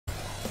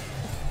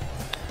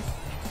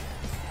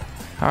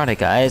Alrighty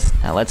guys,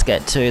 now let's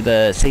get to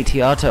the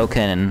CTR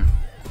token.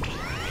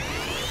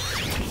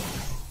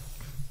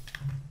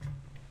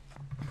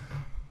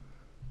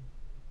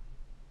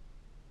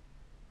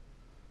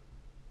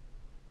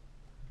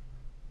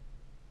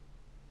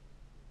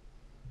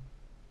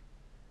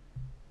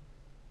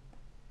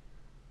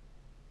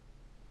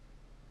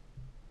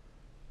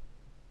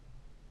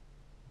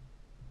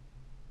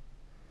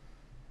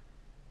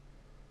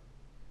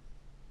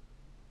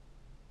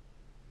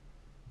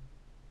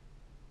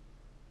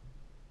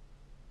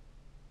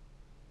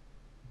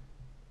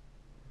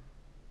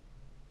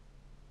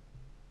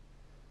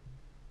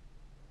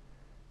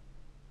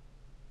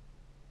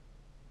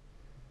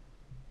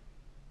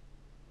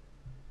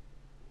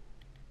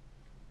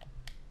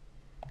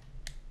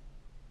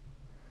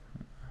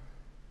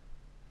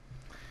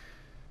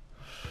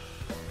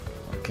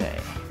 Okay.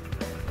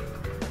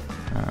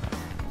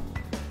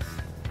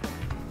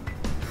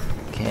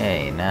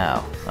 Okay,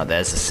 now. Oh,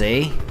 there's the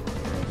C.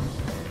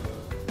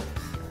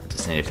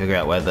 Just need to figure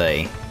out where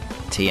the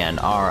T and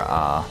R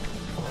are.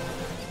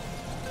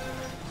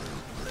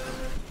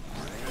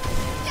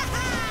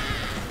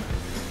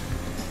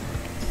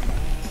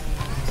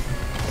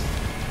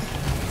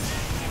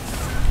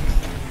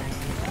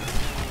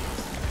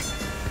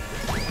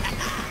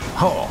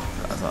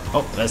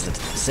 Oh, there's the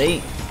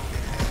C.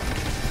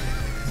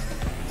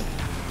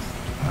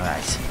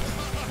 Alright.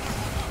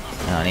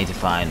 Now I need to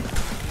find...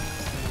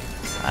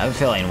 I have a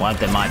feeling what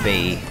there might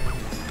be...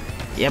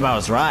 Yeah, but I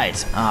was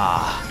right.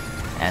 Ah,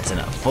 that's in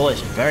a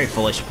foolish, very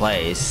foolish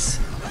place.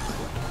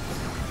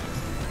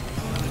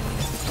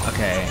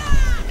 Okay.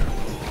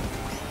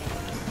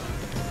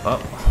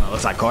 Oh,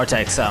 looks like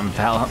Cortex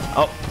fell.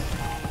 Oh.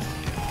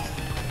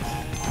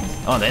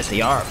 Oh, there's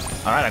the R.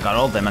 Alright, I got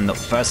all of them in the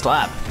first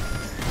lap.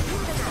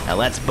 Now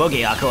let's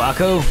boogie, Aku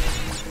Aku.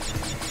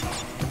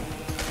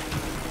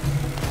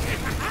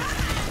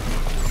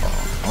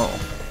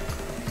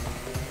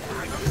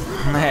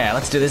 Yeah,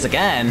 let's do this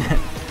again.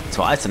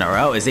 Twice in a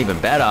row is even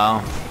better.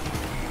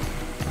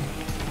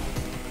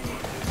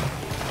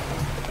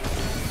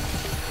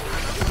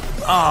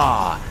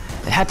 Oh,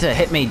 it had to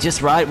hit me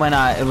just right when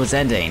it was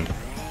ending.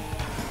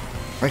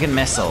 Friggin'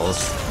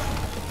 missiles.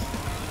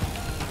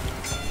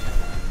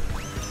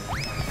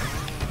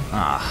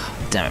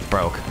 Ah, damn it,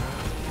 broke.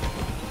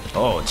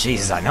 Oh,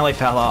 Jesus, I nearly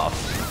fell off.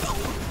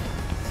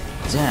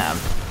 Damn.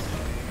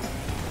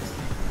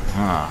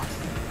 Ah.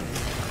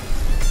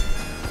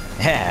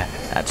 Yeah,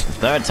 that's the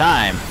third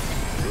time.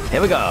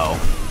 Here we go.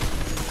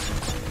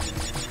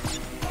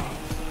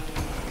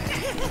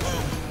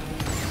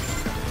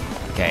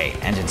 Okay,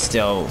 engine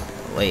still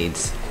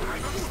leads.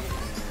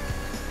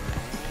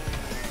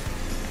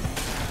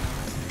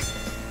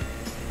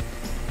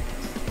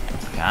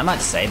 Okay, I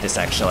might save this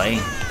actually.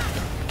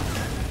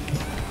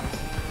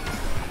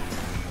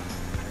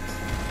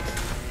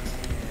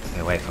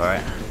 Okay, wait for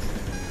it.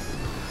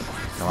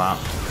 Go out.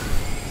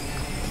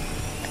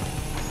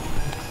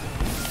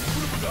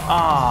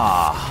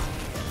 Ah,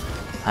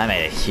 oh, I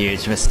made a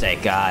huge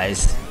mistake,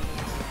 guys.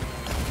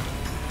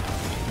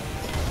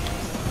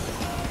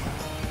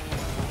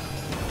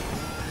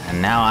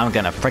 And now I'm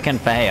gonna frickin'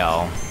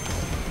 fail.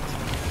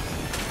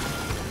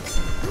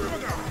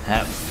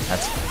 Yep,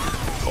 that's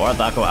fourth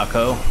Aku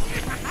Aku.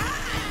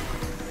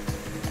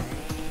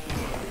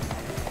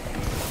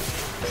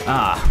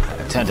 Ah,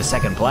 I turned to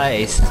second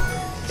place.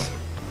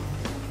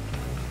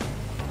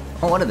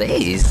 Oh, what are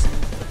these?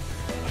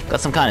 Got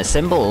some kind of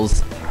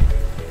symbols.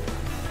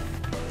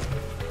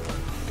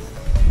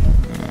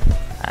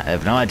 I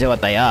have no idea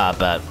what they are,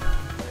 but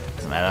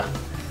doesn't matter.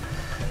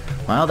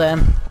 Well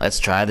then, let's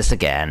try this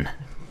again.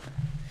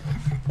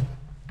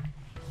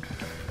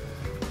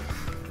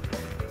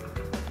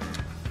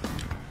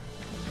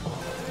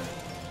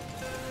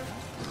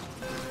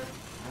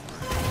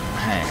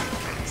 Hey.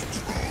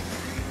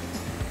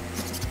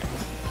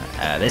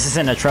 This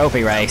isn't a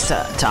trophy race,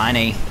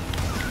 Tiny.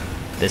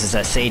 This is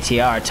a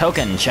CTR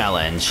token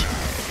challenge.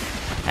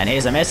 And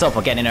here's a missile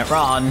for getting it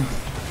wrong.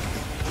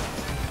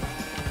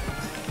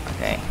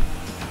 Okay.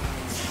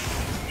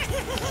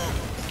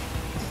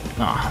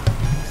 Oh.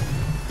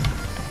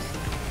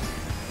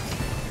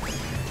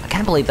 I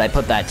can't believe they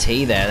put that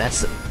T there.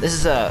 This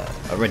is a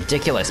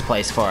ridiculous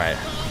place for it.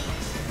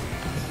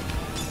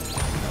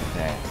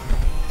 Okay.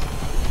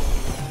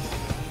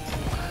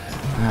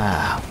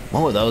 Ah,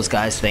 what were those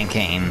guys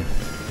thinking?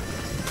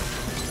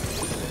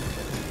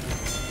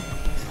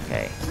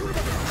 Okay.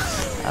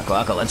 Aku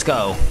Aku, let's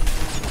go.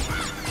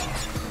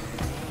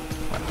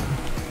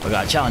 We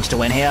got a challenge to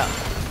win here.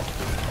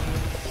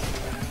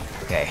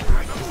 Okay.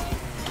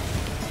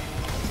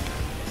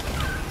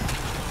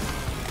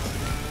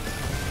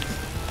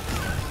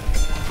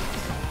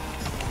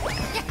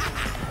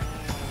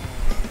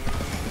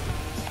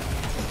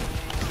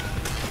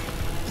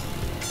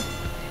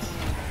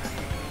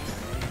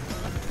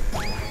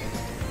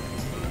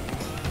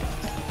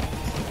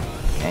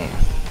 Okay.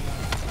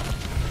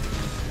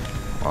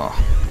 Oh.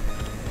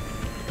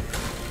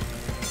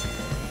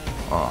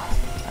 Oh.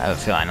 I have a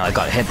feeling I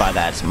got hit by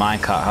that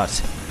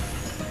minecart.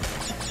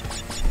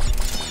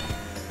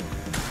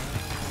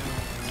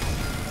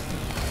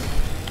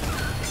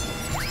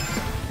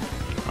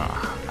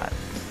 Oh, God.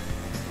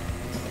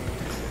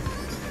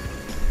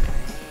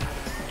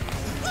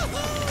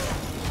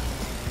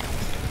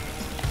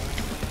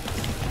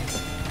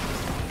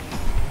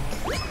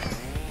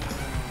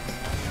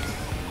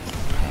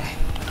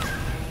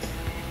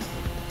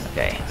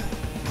 Okay.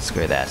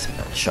 Screw that.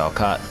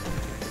 Shortcut.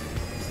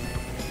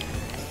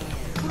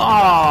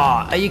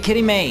 Oh, are you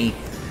kidding me?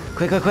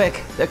 Quick, quick,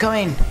 quick. They're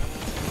coming.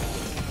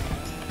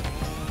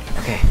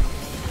 Okay.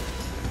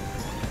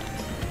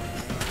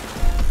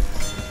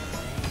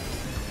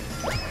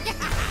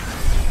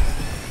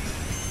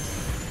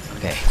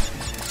 Okay.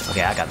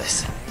 Okay, I got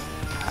this.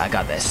 I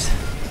got this.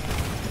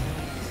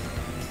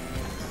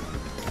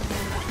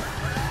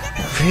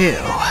 Phew.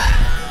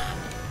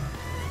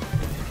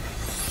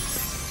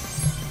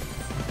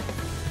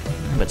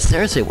 But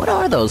seriously, what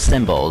are those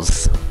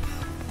symbols?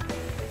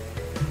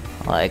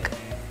 Like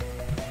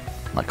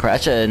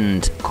Crash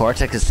and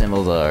Cortex's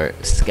symbols are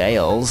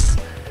scales.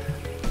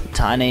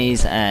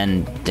 Tiny's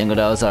and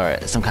Dingo's are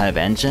some kind of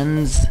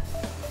engines.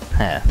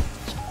 Huh.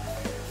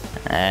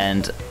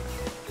 And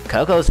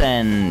Coco's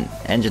and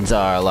engines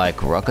are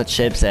like rocket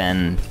ships,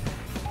 and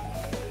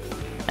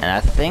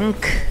I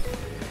think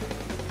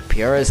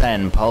Pura's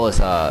and Polus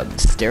are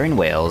steering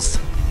wheels.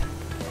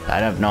 I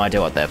have no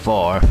idea what they're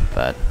for,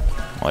 but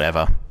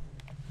whatever.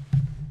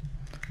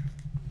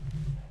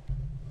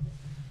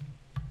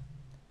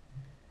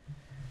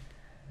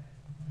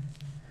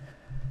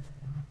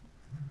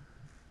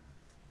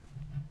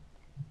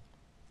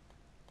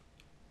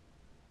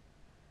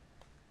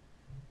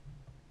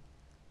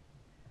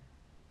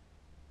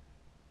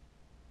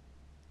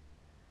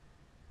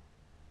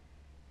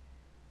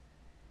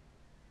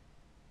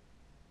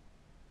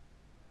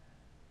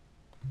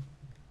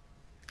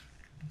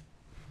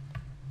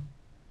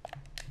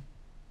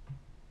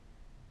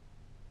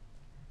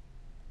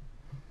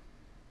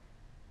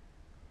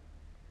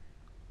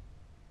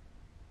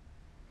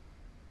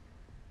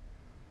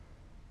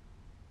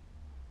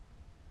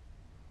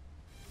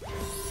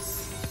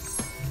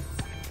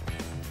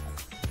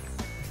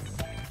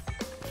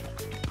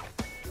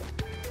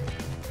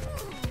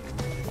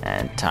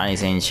 And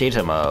Tiny's in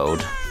cheater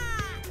mode.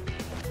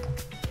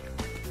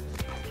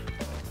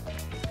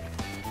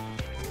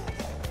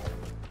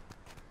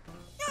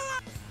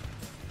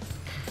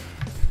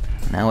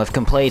 Now we've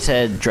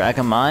completed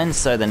Dragon Mines,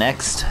 so the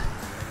next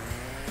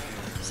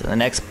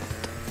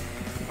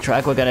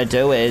track we're gonna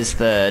do is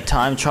the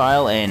time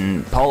trial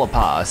in Polar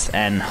Pass,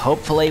 and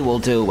hopefully we'll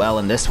do well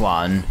in this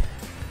one.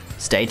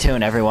 Stay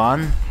tuned,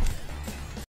 everyone.